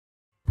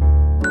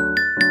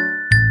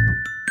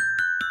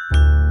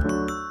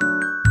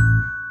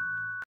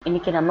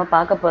இன்னைக்கு நம்ம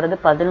பார்க்க போகிறது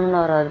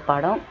 11வது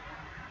பாடம்.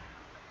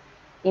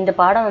 இந்த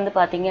பாடம் வந்து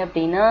பார்த்தீங்க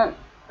அப்படின்னா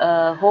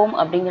ஹோம்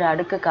அப்படிங்கிற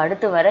அடுக்குக்கு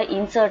அடுத்து வர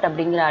இன்சர்ட்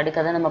அப்படிங்கிற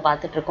அடுக்கை தான் நம்ம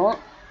பார்த்துட்ருக்கோம்.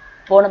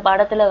 போன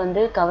பாடத்தில்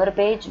வந்து கவர்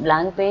பேஜ்,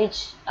 பிளாங்க் பேஜ்,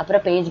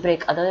 அப்புறம் பேஜ்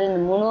பிரேக், அதாவது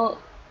இந்த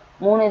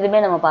மூணு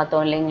இதுவுமே நம்ம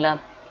பார்த்தோம் இல்லைங்களா.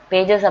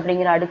 பேஜஸ்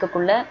அப்படிங்கிற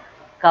அடுக்குக்குள்ளே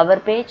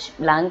கவர் பேஜ்,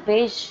 பிளாங்க்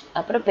பேஜ்,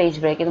 அப்புறம்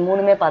பேஜ் பிரேக், இது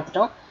மூணுமே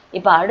பார்த்துட்டோம்.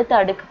 இப்போ அடுத்த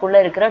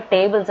அடுக்குக்குள்ளே இருக்கிற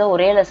டேபிள்ஸை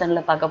ஒரே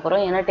லெசனில் பார்க்க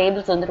போகிறோம். ஏன்னா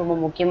டேபிள்ஸ் வந்து ரொம்ப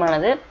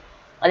முக்கியமானது.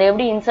 அதை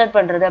எப்படி இன்சர்ட்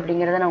பண்ணுறது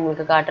அப்படிங்கிறத நான்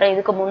உங்களுக்கு காட்டுறேன்.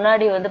 இதுக்கு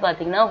முன்னாடி வந்து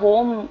பார்த்தீங்கன்னா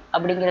ஹோம்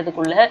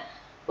அப்படிங்கிறதுக்குள்ளே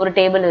ஒரு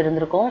டேபிள்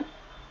இருந்திருக்கும்.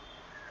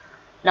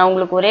 நான்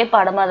உங்களுக்கு ஒரே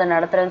பாடமாக அதை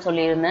நடத்துகிறேன்னு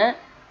சொல்லியிருந்தேன்.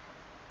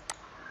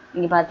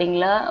 இங்கே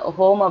பார்த்தீங்களா,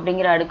 ஹோம்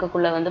அப்படிங்கிற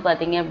அடுக்குக்குள்ளே வந்து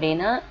பார்த்தீங்க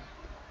அப்படின்னா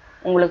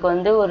உங்களுக்கு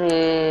வந்து ஒரு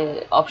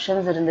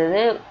ஆப்ஷன்ஸ்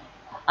இருந்தது.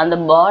 அந்த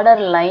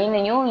பார்டர்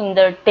லைனையும்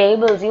இந்த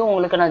டேபிள்ஸையும்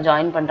உங்களுக்கு நான்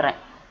ஜாயின் பண்ணுறேன்.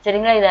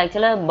 சரிங்களா. இது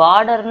ஆக்சுவலாக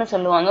பார்டர்னு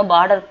சொல்லுவாங்க.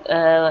 பார்டர்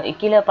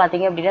கீழே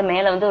பார்த்தீங்க அப்படின்னா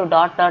மேலே வந்து ஒரு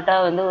டாட்டாக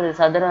வந்து ஒரு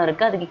சதுரம்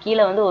இருக்குது. அதுக்கு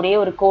கீழே வந்து ஒரே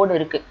ஒரு கோடு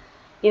இருக்குது.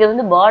 இதை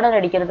வந்து பார்டர்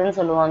அடிக்கிறதுன்னு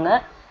சொல்லுவாங்க.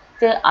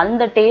 சரி,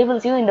 அந்த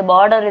டேபிள்ஸையும் இந்த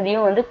பார்டர்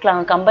இதையும் வந்து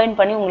கம்பைன்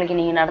பண்ணி உங்களுக்கு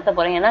நீங்கள் நடத்த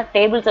போகிறேன். ஏன்னா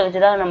டேபிள்ஸை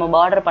வச்சு தான் நம்ம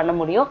பார்டர் பண்ண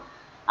முடியும்.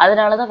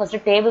 அதனால தான்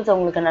ஃபஸ்ட்டு டேபிள்ஸ்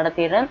உங்களுக்கு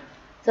நடத்திடுறேன்.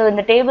 ஸோ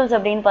இந்த டேபிள்ஸ்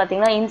அப்படின்னு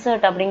பார்த்தீங்கன்னா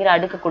இன்சர்ட் அப்படிங்கிற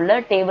அடுக்குக்குள்ளே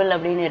டேபிள்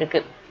அப்படின்னு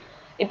இருக்குது.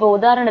 இப்போ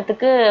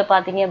உதாரணத்துக்கு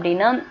பார்த்தீங்க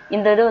அப்படின்னா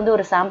இந்த இது வந்து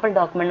ஒரு சாம்பிள்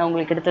டாக்குமெண்ட் நான்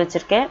உங்களுக்கு எடுத்து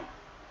வச்சுருக்கேன்.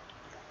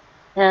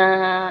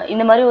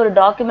 இந்த மாதிரி ஒரு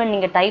டாக்குமெண்ட்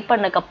நீங்கள் டைப்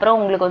பண்ணக்கப்புறம்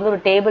உங்களுக்கு வந்து ஒரு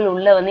டேபிள்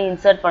உள்ளே வந்து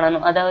இன்சர்ட்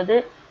பண்ணணும். அதாவது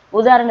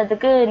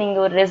உதாரணத்துக்கு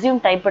நீங்கள் ஒரு ரெஸ்யூம்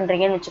டைப்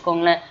பண்ணுறீங்கன்னு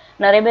வச்சுக்கோங்களேன்.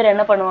 நிறைய பேர்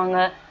என்ன பண்ணுவாங்க,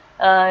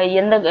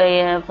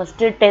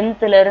 ஃபஸ்ட்டு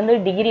 10th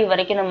டிகிரி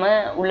வரைக்கும் நம்ம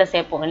உள்ளே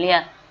சேர்ப்போம் இல்லையா.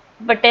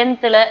 இப்போ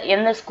 10th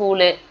எந்த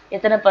ஸ்கூலு,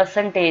 எத்தனை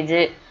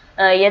பர்சன்டேஜு,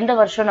 எந்த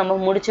வருஷம் நம்ம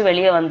முடிச்சு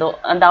வெளியே வந்தோம்,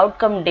 அந்த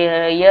அவுட்கம்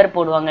இயர்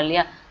போடுவாங்க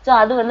இல்லையா. ஸோ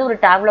அது வந்து ஒரு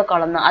டேப்லோ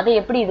காலம் தான். அதை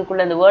எப்படி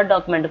இதுக்குள்ளே இந்த வேர்ட்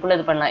டாக்குமெண்ட்டுக்குள்ளே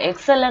இது பண்ணலாம்.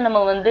 எக்ஸலில் நம்ம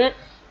வந்து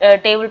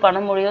டேபிள் பண்ண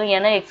முடியும்.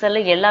 ஏன்னா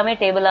எக்ஸலில் எல்லாமே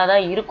டேபிளாக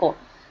தான் இருக்கும்.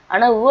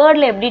 ஆனால்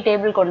வேர்டில் எப்படி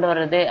டேபிள் கொண்டு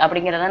வர்றது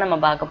அப்படிங்கிறத நம்ம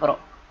பார்க்க போகிறோம்.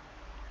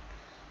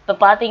 இப்போ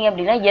பார்த்தீங்க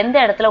அப்படின்னா எந்த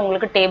இடத்துல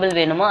உங்களுக்கு டேபிள்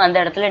வேணுமோ அந்த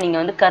இடத்துல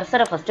நீங்கள் வந்து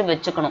கர்சரை ஃபஸ்ட்டு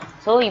வச்சுக்கணும்.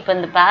 ஸோ இப்போ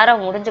இந்த பேரா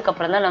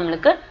முடிஞ்சக்கப்புறம் தான்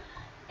நம்மளுக்கு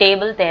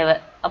டேபிள் தேவை.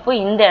 அப்போ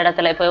இந்த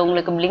இடத்துல இப்போ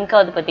உங்களுக்கு பிளிங்க்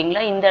ஆகுது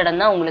பார்த்தீங்களா, இந்த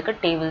இடம் தான் உங்களுக்கு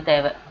டேபிள்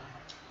தேவை.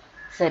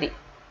 சரி,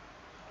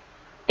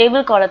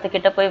 டேபிள்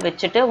காலத்துக்கிட்ட போய்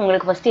வச்சுட்டு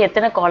உங்களுக்கு ஃபஸ்ட்டு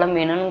எத்தனை காலம்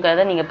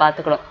வேணுங்கிறத நீங்கள்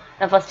பார்த்துக்கணும்.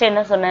 நான் ஃபஸ்ட்டு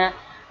என்ன சொன்னேன்,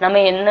 நம்ம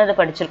என்னது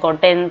படிச்சிருக்கோம்,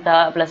 10th,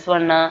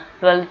 +1,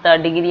 12th,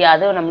 டிகிரி,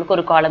 அது நம்மளுக்கு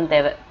ஒரு காலம்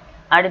தேவை.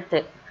 அடுத்து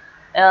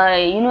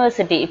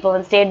யூனிவர்சிட்டி, இப்போ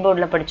வந்து ஸ்டேட்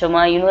போர்டில்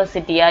படித்தோமா,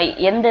 யூனிவர்சிட்டியா,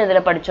 எந்த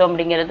இதில் படித்தோம்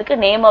அப்படிங்கிறதுக்கு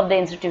நேம் ஆஃப் த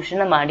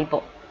இன்ஸ்டிடியூஷன் நம்ம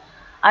அடிப்போம்.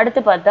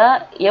 அடுத்து பார்த்தா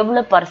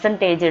எவ்வளோ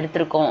பர்சன்டேஜ்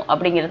எடுத்திருக்கோம்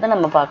அப்படிங்கிறத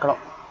நம்ம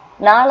பார்க்கலாம்.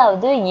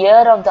 4வது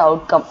இயர் ஆஃப் த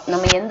அவுட்கம்,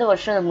 நம்ம எந்த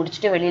வருஷம் அதை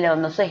முடிச்சுட்டு வெளியில்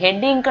வந்தோம். ஸோ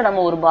ஹெட்டிங்க்கு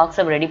நம்ம ஒரு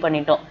பாக்ஸை ரெடி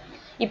பண்ணிட்டோம்.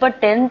 இப்போ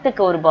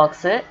 10th ஒரு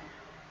பாக்ஸு,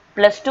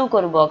 +2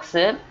 ஒரு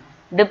பாக்ஸு,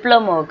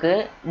 டிப்ளமோவுக்கு,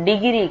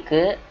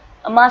 டிகிரிக்கு,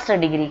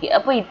 மாஸ்டர் டிகிரிக்கு.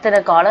 அப்போ இத்தனை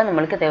காலம்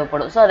நம்மளுக்கு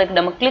தேவைப்படும். ஸோ அதுக்கு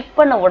நம்ம கிளிக்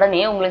பண்ண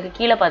உடனே உங்களுக்கு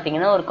கீழே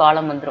பார்த்தீங்கன்னா ஒரு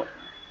காலம் வந்துடும்.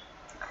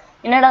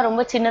 என்னடா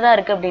ரொம்ப சின்னதாக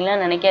இருக்குது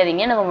அப்படின்லாம்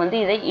நினைக்காதீங்க, நம்ம வந்து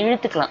இதை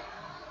இழுத்துக்கலாம்.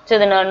 ஸோ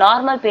இதை நான்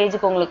நார்மல்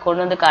பேஜுக்கு உங்களுக்கு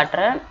கொண்டு வந்து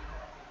காட்டுறேன்.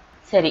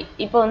 சரி,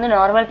 இப்போ வந்து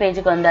நார்மல்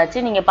பேஜுக்கு வந்தாச்சு.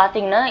 நீங்கள்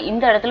பார்த்தீங்கன்னா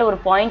இந்த இடத்துல ஒரு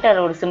பாயிண்டர்,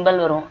 ஒரு சிம்பிள்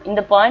வரும்.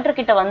 இந்த பாயிண்டர்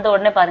கிட்ட வந்த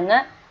உடனே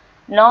பாருங்கள்,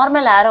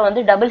 நார்மல் ஆரோ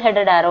வந்து டபுள்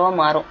ஹெட்டட் ஆரோவாக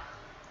மாறும்.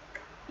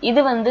 இது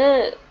வந்து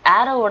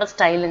ஆரோவோட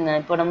ஸ்டைலுங்க.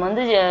 இப்போ நம்ம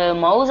வந்து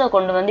மவுஸை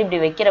கொண்டு வந்து இப்படி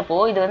வைக்கிறப்போ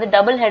இது வந்து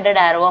டபுள் ஹெட்டட்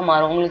ஆரோவாக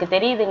மாறும். உங்களுக்கு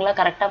தெரியுதுங்களா?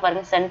 கரெக்டாக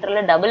பாருங்கள்,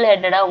 சென்டரில் டபுள்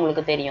ஹெட்டடாக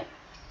உங்களுக்கு தெரியும்.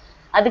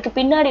 அதுக்கு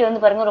பின்னாடி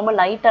வந்து பாருங்கள் ரொம்ப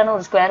லைட்டான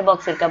ஒரு ஸ்கொயர்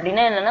பாக்ஸ் இருக்குது.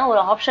 அப்படின்னா என்னென்னா ஒரு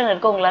ஆப்ஷன்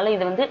இருக்குது, உங்களால்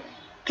இது வந்து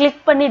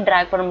கிளிக் பண்ணி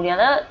ட்ராக் பண்ண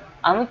முடியாத,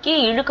 அமுக்கி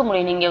இழுக்க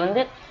முடியும். நீங்கள்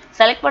வந்து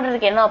செலக்ட்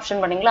பண்ணுறதுக்கு என்ன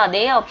ஆப்ஷன் பண்ணீங்களோ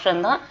அதே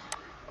ஆப்ஷன் தான்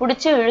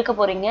பிடிச்சி இழுக்க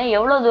போகிறீங்க.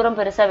 எவ்வளோ தூரம்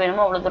பெருசாக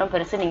வேணுமோ அவ்வளோ தூரம்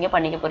பெருசு நீங்கள்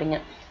பண்ணிக்க போகிறீங்க.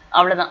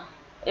 அவ்வளோதான்.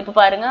 இப்போ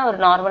பாருங்கள், ஒரு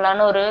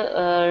நார்மலான ஒரு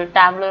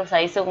டேப்லர்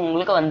சைஸு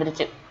உங்களுக்கு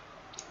வந்துருச்சு.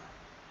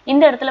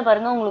 இந்த இடத்துல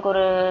பாருங்கள் உங்களுக்கு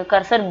ஒரு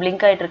கர்சர்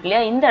பிளிங்க் ஆகிட்டு இருக்கு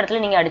இல்லையா, இந்த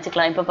இடத்துல நீங்கள்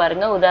அடிச்சுக்கலாம். இப்போ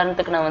பாருங்கள்,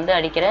 உதாரணத்துக்கு நான் வந்து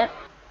அடிக்கிறேன்.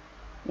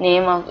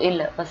 நேம் ஆஃப்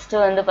இல்லை,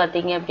 ஃபஸ்ட்டு வந்து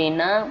பார்த்தீங்க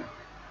அப்படின்னா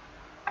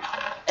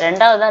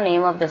 2வது தான்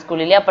நேம் ஆஃப் த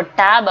ஸ்கூல் இல்லையா. அப்போ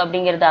டேப்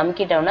அப்படிங்கிறத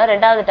அமுக்கிட்டோம்னா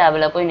 2வது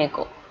டேபில் போய்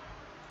நிற்கும்.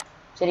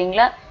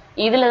 சரிங்களா.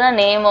 இதில் தான்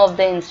நேம் ஆஃப்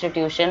த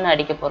இன்ஸ்டிடியூஷன்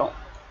அடிக்க போகிறோம்.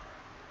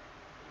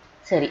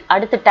 சரி,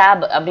 அடுத்து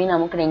டேப் அப்படின்னு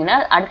அமுக்குனீங்கன்னா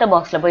அடுத்த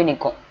பாக்ஸில் போய்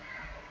நிற்கும்.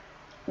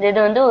 இது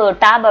வந்து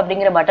டேப்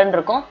அப்படிங்கிற பட்டன்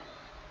இருக்கும்.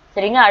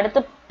 சரிங்க. அடுத்து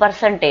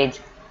பர்சன்டேஜ்,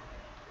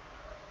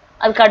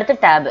 அதுக்கு அடுத்து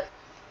டேபு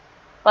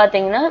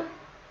பார்த்தீங்கன்னா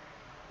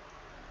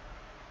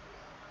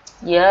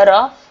இயர்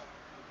ஆஃப்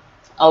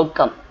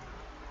அவுட்கம்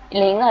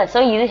இல்லைங்களா. ஸோ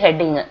இது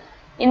ஹெட்டிங்கு.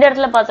 இந்த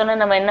இடத்துல பார்த்தோன்னா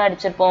நம்ம என்ன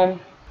அடிச்சிருப்போம்,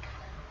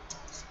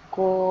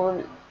 ஸ்கூல்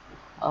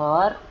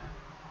ஆர்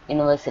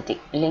யூனிவர்சிட்டி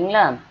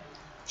இல்லைங்களா.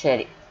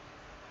 சரி,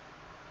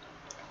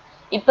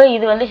 இப்போ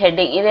இது வந்து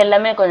ஹெட்டிங். இது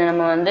எல்லாமே கொஞ்சம்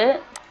நம்ம வந்து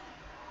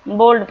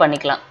போல்டு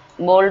பண்ணிக்கலாம்.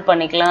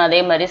 அதே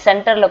மாதிரி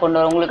சென்டரில் கொண்டு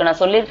வரும். உங்களுக்கு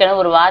நான் சொல்லியிருக்கேன்,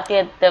 ஒரு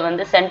வாத்தியத்தை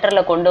வந்து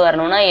சென்டரில் கொண்டு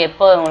வரணும்னா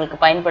எப்போ உங்களுக்கு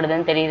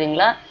பயன்படுதுன்னு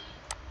தெரியுதுங்களா.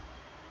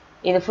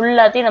 இது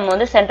ஃபுல்லாத்தையும் நம்ம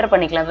வந்து சென்டர்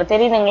பண்ணிக்கலாம். இப்போ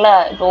தெரியுதுங்களா,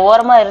 இப்போ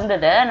ஓரமாக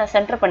இருந்ததை நான்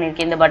சென்டர்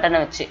பண்ணியிருக்கேன் இந்த பட்டனை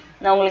வச்சு.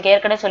 நான் உங்களுக்கு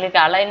ஏற்கனவே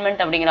சொல்லியிருக்கேன்,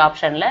 அலைன்மெண்ட் அப்படிங்கிற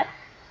ஆப்ஷனில்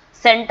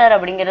சென்டர்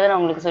அப்படிங்கறத நான்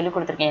உங்களுக்கு சொல்லி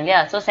கொடுத்துருக்கேன் இல்லையா?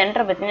 ஸோ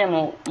சென்டரை பத்தி நம்ம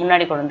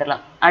முன்னாடி கொண்டு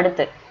வந்துடலாம்.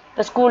 அடுத்து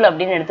இப்போ ஸ்கூல்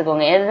அப்படின்னு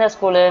எடுத்துக்கோங்க. எந்த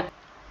ஸ்கூலு?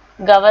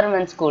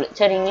 Government school.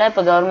 சரிங்களா?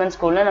 இப்போ கவர்மெண்ட்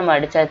ஸ்கூல்ல நம்ம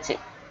அடிச்சாச்சு.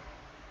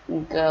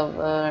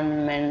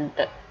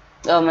 கவர்மெண்ட்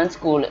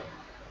ஸ்கூலு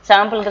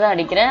சாம்பிளுக்கு தான்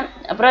அடிக்கிறேன்.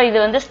 அப்புறம் இது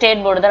வந்து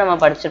ஸ்டேட் போர்டு தான் நம்ம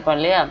படிச்சிருப்போம்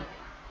இல்லையா?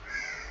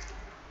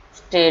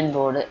 State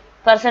board.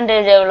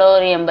 பர்சன்டேஜ் எவ்வளோ?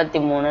 ஒரு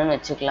 83ன்னு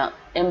வச்சுக்கலாம்.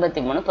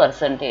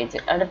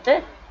 83%. அடுத்து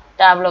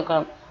டேப்லோ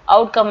காலம்.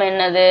 அவுட்கம்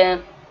என்னது?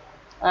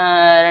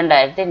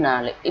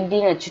 2004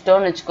 இப்படின்னு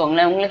வச்சுட்டோம்னு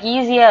வச்சுக்கோங்களேன். உங்களுக்கு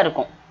ஈஸியா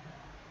இருக்கும்.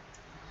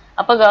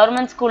 அப்போ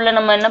கவர்மெண்ட் ஸ்கூல்ல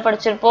நம்ம என்ன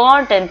படிச்சிருப்போம்?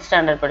 10th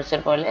ஸ்டாண்டர்ட்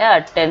படிச்சிருப்போம் இல்லையா?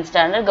 10th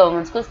standard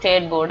government school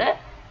state board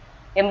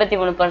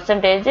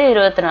 83%,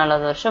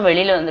 24வது வருஷம்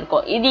வெளியில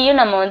வந்திருக்கோம். இதையும்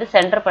நம்ம வந்து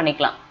சென்டர்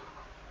பண்ணிக்கலாம்.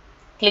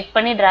 கிளிக்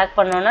பண்ணி டிராக்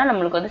பண்ணோம்னா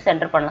நம்மளுக்கு வந்து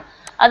சென்டர் பண்ணலாம்.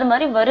 அது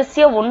மாதிரி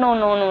வரிசையா ஒன்று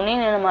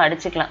நம்ம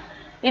அடிச்சுக்கலாம்.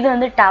 இது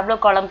வந்து டேப்லோ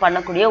காலம்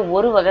பண்ணக்கூடிய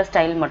ஒரு வகை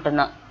ஸ்டைல்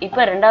மட்டும்தான்.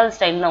 இப்போ ரெண்டாவது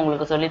ஸ்டைல் நான்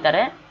உங்களுக்கு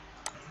சொல்லித்தரேன்.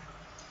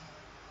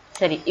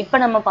 சரி, இப்போ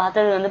நம்ம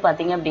பார்த்தது வந்து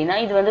பார்த்தீங்க அப்படின்னா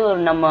இது வந்து ஒரு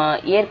நம்ம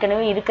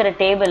ஏற்கனவே இருக்கிற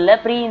டேபிளில்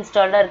ப்ரீ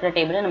இன்ஸ்டால்டாக இருக்கிற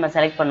டேபிளை நம்ம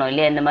செலக்ட் பண்ணோம்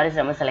இல்லையா? இந்த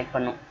மாதிரி நம்ம செலக்ட்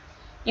பண்ணோம்.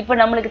 இப்போ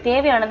நம்மளுக்கு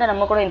தேவையானதை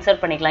நம்ம கூட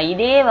இன்சர்ட் பண்ணிக்கலாம்.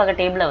 இதே வகை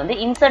டேபிளை வந்து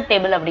இன்சர்ட்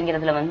டேபிள்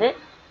அப்படிங்கிறதுல வந்து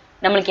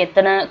நம்மளுக்கு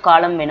எத்தனை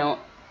காலம் வேணும்,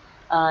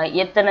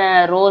 எத்தனை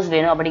ரோஸ்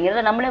வேணும்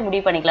அப்படிங்கிறத நம்மளே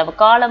முடிவு பண்ணிக்கலாம்.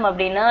 இப்போ காலம்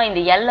அப்படின்னா இந்த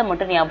எல்லை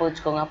மட்டும் ஞாபகம்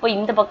வச்சுக்கோங்க. அப்போ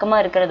இந்த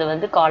பக்கமாக இருக்கிறது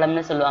வந்து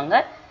காலம்னு சொல்லுவாங்க.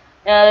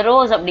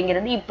 ரோஸ்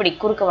அப்படிங்கிறது இப்படி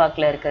குறுக்க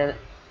வாக்கில் இருக்கிறது.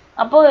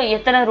 அப்போ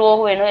எத்தனை ரோ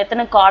வேணும்,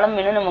 எத்தனை காலம்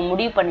வேணும் நம்ம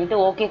முடிவு பண்ணிட்டு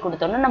ஓகே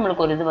கொடுத்தோம்னா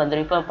நம்மளுக்கு ஒரு இது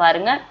வந்துடும். இப்போ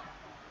பாருங்க,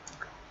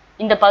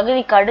 இந்த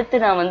பகுதிக்கு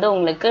அடுத்து நான் வந்து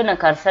உங்களுக்கு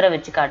கர்சரை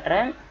வச்சு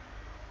காட்டுறேன்.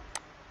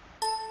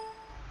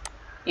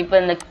 இப்போ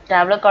இந்த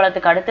டேப்லோ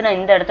காலத்துக்கு அடுத்து நான்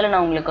இந்த இடத்துல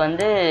நான் உங்களுக்கு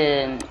வந்து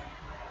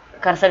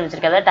கர்சர்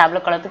வச்சிருக்கேன். அதாவது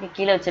டேப்லோ காலத்துக்கு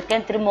கீழே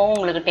வச்சிருக்கேன். திரும்பவும்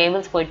உங்களுக்கு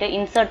டேபிள்ஸ் போயிட்டு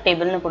இன்சர்ட்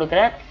டேபிள்னு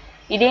கொடுக்குறேன்.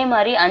 இதே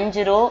மாதிரி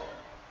 5 ரோ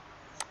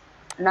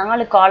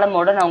 4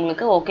 காலமோட நான்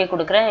உங்களுக்கு ஓகே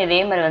கொடுக்குறேன்.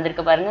 இதே மாதிரி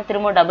வந்திருக்கு பாருங்க.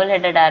 திரும்ப டபுள்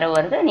ஹெட்டட் ஆரோ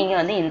வருது. நீங்க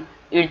வந்து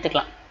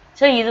இழுத்துக்கலாம்.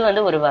 ஸோ இது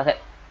வந்து ஒரு வகை.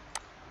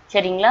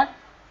 சரிங்களா?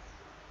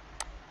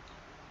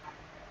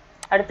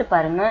 அடுத்து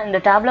பாருங்க, இந்த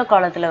டேப்லோ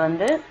காலத்துல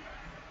வந்து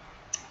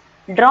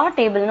ட்ரா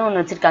டேபிள்னு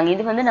ஒன்று வச்சிருக்காங்க.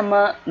 இது வந்து நம்ம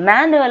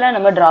மேனுவலாக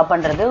நம்ம ட்ரா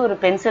பண்றது. ஒரு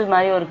பென்சில்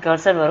மாதிரி ஒரு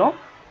கர்சர் வரும்.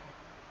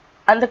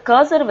 அந்த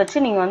கர்சர்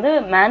வச்சு நீங்க வந்து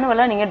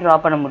மேனுவலாக நீங்க ட்ரா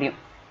பண்ண முடியும்.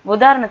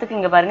 உதாரணத்துக்கு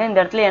இங்க பாருங்க, இந்த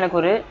இடத்துல எனக்கு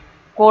ஒரு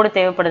கோடு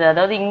தேவைப்படுது.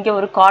 அதாவது இங்க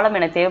ஒரு காலம்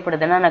எனக்கு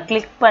தேவைப்படுதுன்னா நான்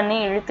கிளிக் பண்ணி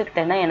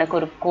இழுத்துக்கிட்டேன்னா எனக்கு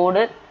ஒரு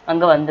கோடு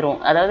அங்க வந்துடும்.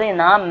 அதாவது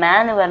நான்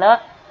மேனுவலா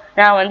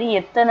நான் வந்து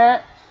எத்தனை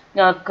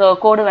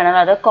கோடு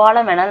வேணாலும், அதாவது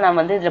காலம் வேணாலும் நான்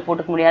வந்து இதில்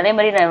போட்டுக்க முடியும். அதே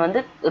மாதிரி நான் வந்து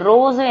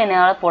ரோஸும்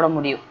என்னால் போட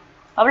முடியும்.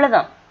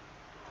 அவ்வளோதான்.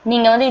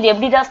 நீங்கள் வந்து இது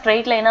எப்படிதான்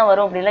ஸ்ட்ரைட் லைனாக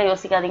வரும் அப்படிலாம்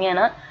யோசிக்காதீங்க.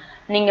 ஏன்னா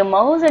நீங்கள்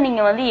மவுஸை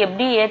நீங்கள் வந்து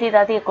எப்படி ஏற்றி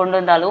தாத்தி கொண்டு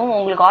வந்தாலும்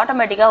உங்களுக்கு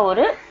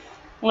ஆட்டோமேட்டிக்காக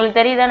உங்களுக்கு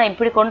தெரியுதா நான்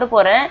இப்படி கொண்டு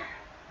போகிறேன்.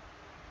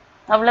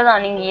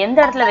 அவ்வளோதான். நீங்கள் எந்த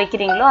இடத்துல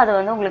வைக்கிறீங்களோ அது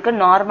வந்து உங்களுக்கு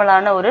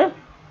நார்மலான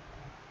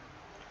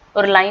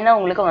ஒரு லைனாக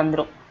உங்களுக்கு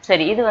வந்துடும்.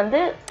 சரி, இது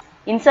வந்து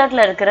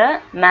இன்சர்ட்டில் இருக்கிற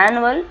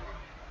மேனுவல்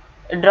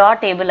ட்ரா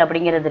டேபிள்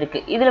அப்படிங்கிறது இருக்கு.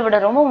 இதில் விட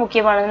ரொம்ப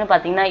முக்கியமானதுன்னு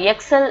பார்த்தீங்கன்னா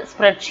எக்ஸல்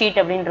ஸ்ப்ரெட் ஷீட்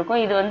அப்படின்னு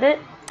இருக்கும். இது வந்து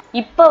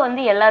இப்போ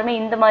வந்து எல்லாருமே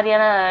இந்த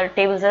மாதிரியான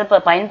டேபிள்ஸை இப்போ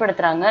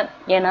பயன்படுத்துகிறாங்க.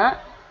 ஏன்னா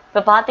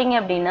இப்போ பார்த்தீங்க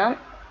அப்படின்னா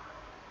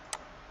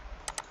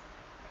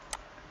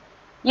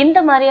இந்த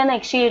மாதிரியான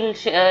எக்ஸல்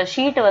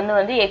ஷீட்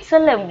வந்து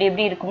எக்ஸலில்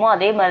எப்படி இருக்குமோ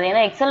அதே மாதிரி.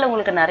 ஏன்னா எக்ஸலில்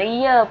உங்களுக்கு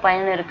நிறைய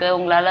பயன் இருக்குது.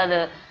 உங்களால் அது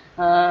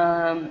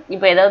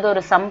இப்போ ஏதாவது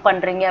ஒரு சம்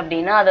பண்ணுறீங்க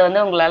அப்படின்னா அதை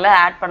வந்து உங்களால்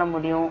ஆட் பண்ண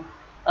முடியும்,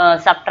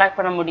 சப்ட்ராக்ட்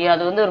பண்ண முடியும்.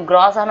 அது வந்து ஒரு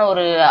கிராஸான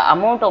ஒரு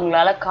அமௌண்ட்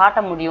உங்களால்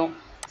காட்ட முடியும்.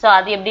 ஸோ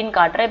அது எப்படின்னு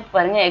காட்டுறேன். இப்போ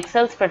பாருங்கள்,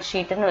 எக்ஸல் ஸ்ப்ரெட்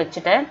ஷீட்டுன்னு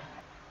வச்சுட்டேன்.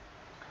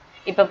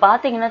 இப்போ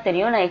பார்த்தீங்கன்னா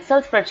தெரியும், நான்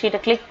எக்ஸல் ஸ்ப்ரெட்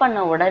ஷீட்டை கிளிக்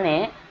பண்ண உடனே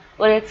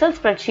ஒரு எக்ஸல்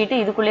ஸ்ப்ரெட்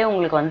ஷீட்டு இதுக்குள்ளேயே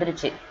உங்களுக்கு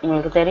வந்துருச்சு.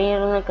 உங்களுக்கு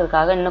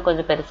தெரியணுங்கிறதுக்காக இன்னும்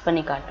கொஞ்சம் பெருசு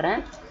பண்ணி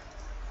காட்டுறேன்.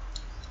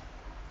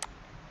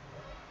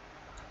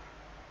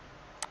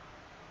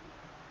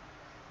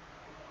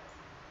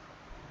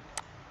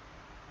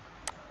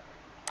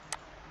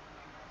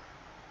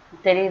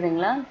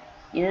 தெரியுதுங்களா?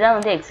 இதுதான்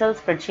வந்து எக்ஸல்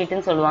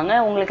ஸ்ப்ரெட்ஷீட்னு சொல்லுவாங்க.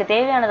 உங்களுக்கு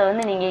தேவையானதை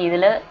வந்து நீங்கள்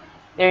இதில்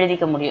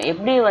எழுதிக்க முடியும்.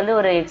 எப்படி வந்து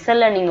ஒரு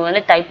எக்ஸலில் நீங்கள்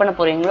வந்து டைப் பண்ண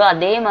போகிறீங்களோ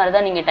அதே மாதிரி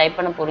தான் நீங்கள் டைப்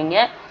பண்ண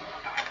போகிறீங்க.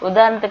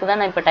 உதாரணத்துக்கு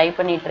தான் நான் இப்போ டைப்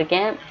பண்ணிட்டு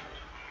இருக்கேன்.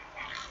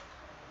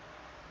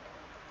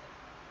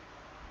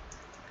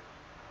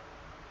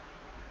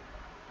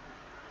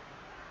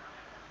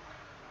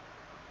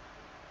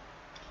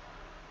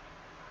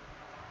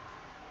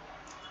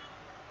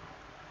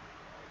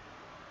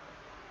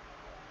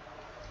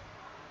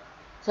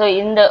 ஸோ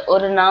இந்த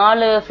ஒரு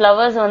 4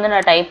 ஃப்ளவர்ஸ் வந்து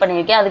நான் டைப்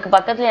பண்ணியிருக்கேன். அதுக்கு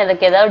பக்கத்தில்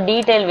எனக்கு ஏதாவது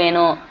டீட்டெயில்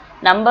வேணும்,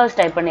 நம்பர்ஸ்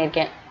டைப்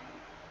பண்ணியிருக்கேன்.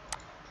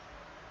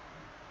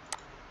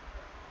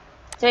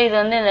 ஸோ இது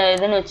வந்து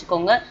இதுன்னு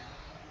வச்சுக்கோங்க.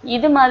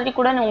 இது மாதிரி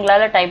கூட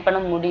உங்களால் டைப்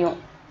பண்ண முடியும்.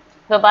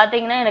 இப்போ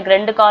பார்த்தீங்கன்னா எனக்கு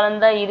 2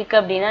 காலம் தான் இருக்குது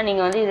அப்படின்னா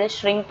நீங்கள் வந்து இதை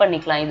ஷ்ரிங்க்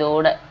பண்ணிக்கலாம்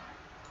இதோட.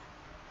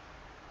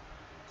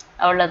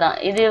 அவ்வளோதான்.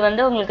 இது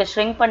வந்து உங்களுக்கு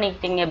ஷ்ரிங்க்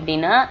பண்ணிக்கிட்டீங்க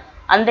அப்படின்னா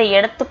அந்த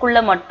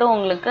இடத்துக்குள்ளே மட்டும்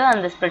உங்களுக்கு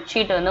அந்த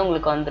ஸ்ப்ரெட்ஷீட் வந்து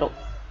உங்களுக்கு வந்துடும்.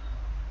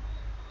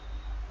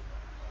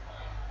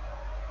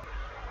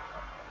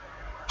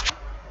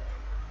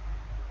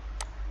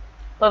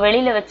 இப்போ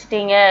வெளியில்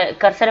வச்சுட்டீங்க,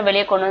 கர்சரை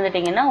வெளியே கொண்டு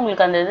வந்துட்டீங்கன்னா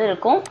உங்களுக்கு அந்த இது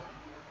இருக்கும்.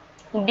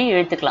 இப்படி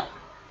இழுத்துக்கலாம்.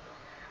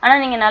 ஆனா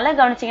நீங்க நல்லா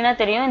கவனிச்சீங்கன்னா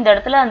தெரியும், இந்த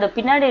இடத்துல அந்த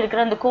பின்னாடி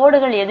இருக்கிற அந்த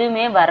கோடுகள்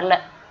எதுவுமே வரல.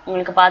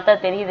 உங்களுக்கு பார்த்தா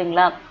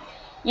தெரியுதுங்களா?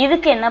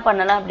 இதுக்கு என்ன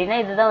பண்ணலாம் அப்படின்னா,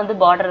 இதுதான் வந்து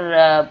பார்டர்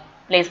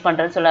பிளேஸ்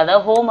பண்றதுன்னு சொல்லுவோம்.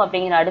 அதாவது ஹோம்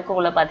அப்படிங்கிற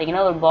அடுக்குக்குள்ள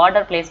பார்த்தீங்கன்னா ஒரு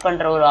பார்டர் பிளேஸ்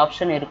பண்ற ஒரு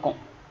ஆப்ஷன் இருக்கும்.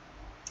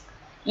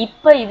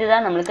 இப்ப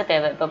இதுதான் நம்மளுக்கு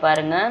தேவை. இப்ப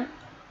பாருங்க.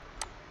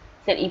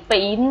 சரி, இப்ப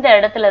இந்த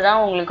இடத்துல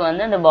தான் உங்களுக்கு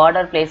வந்து அந்த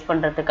பார்டர் பிளேஸ்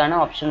பண்றதுக்கான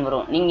ஆப்ஷன்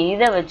வரும். நீங்க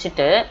இதை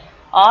வச்சுட்டு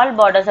ஆல்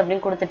பார்டர்ஸ்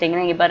அப்படின்னு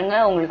கொடுத்துட்டீங்கன்னா இங்க பாருங்க,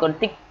 உங்களுக்கு ஒரு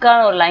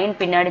திக்கான ஒரு லைன்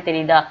பின்னாடி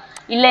தெரியுதா?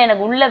 இல்ல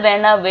எனக்கு உள்ள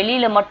வேண்டாம்,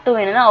 வெளியில மட்டும்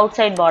வேணும்னா அவுட்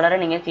சைட் பார்டரை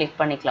நீங்க கிளிக்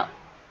பண்ணிக்கலாம்.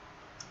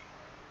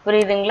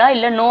 புரியுதுங்களா?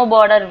 இல்ல நோ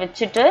பார்டர்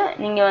வச்சுட்டு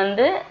நீங்க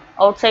வந்து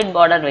அவுட் சைட்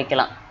பார்டர்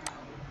வைக்கலாம்.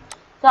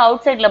 ஸோ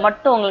அவுட் சைட்ல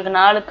மட்டும் உங்களுக்கு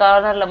 4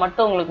 கார்னர்ல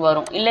மட்டும் உங்களுக்கு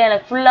வரும். இல்ல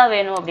எனக்கு ஃபுல்லா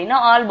வேணும் அப்படின்னா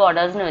ஆல்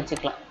பார்டர்ஸ்னு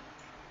வச்சுக்கலாம்.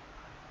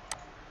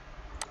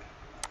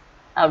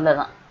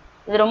 அவ்வளவுதான்.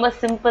 இது ரொம்ப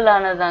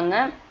சிம்பிளானதாங்க.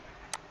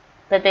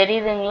 இப்போ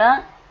தெரியுதுங்களா?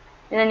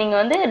 இதை நீங்க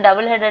வந்து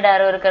டபுள் ஹெடட்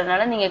ஆரோ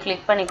இருக்கிறதுனால நீங்க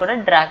கிளிக் பண்ணி கூட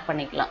ட்ராக்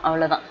பண்ணிக்கலாம்.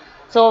 அவ்வளவுதான்.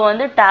 ஸோ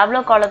வந்து டேப்லோ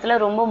காலத்துல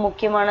ரொம்ப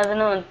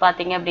முக்கியமானதுன்னு வந்து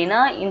பார்த்தீங்க அப்படின்னா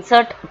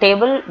insert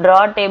table,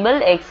 draw table,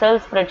 XL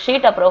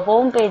spreadsheet, அப்புறம்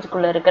ஹோம்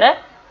பேஜ்க்குள்ள இருக்கிற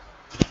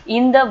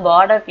இந்த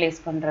பார்டர் பிளேஸ்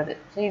பண்றது.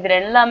 ஸோ இது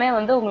எல்லாமே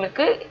வந்து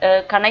உங்களுக்கு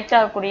கனெக்ட்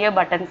ஆகக்கூடிய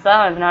பட்டன்ஸ்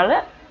தான்.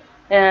 அதனால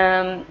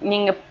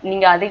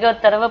நீங்க அதிக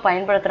தடவை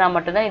பயன்படுத்தினா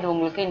மட்டும்தான் இது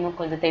உங்களுக்கு இன்னும்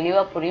கொஞ்சம்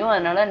தெளிவா புரியும்.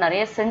 அதனால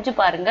நிறைய செஞ்சு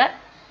பாருங்க.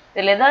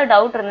 இதுல ஏதாவது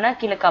டவுட் இருந்தா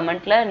கீழே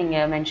கமெண்ட்ல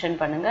நீங்க மென்ஷன்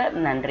பண்ணுங்க.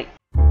 நன்றி.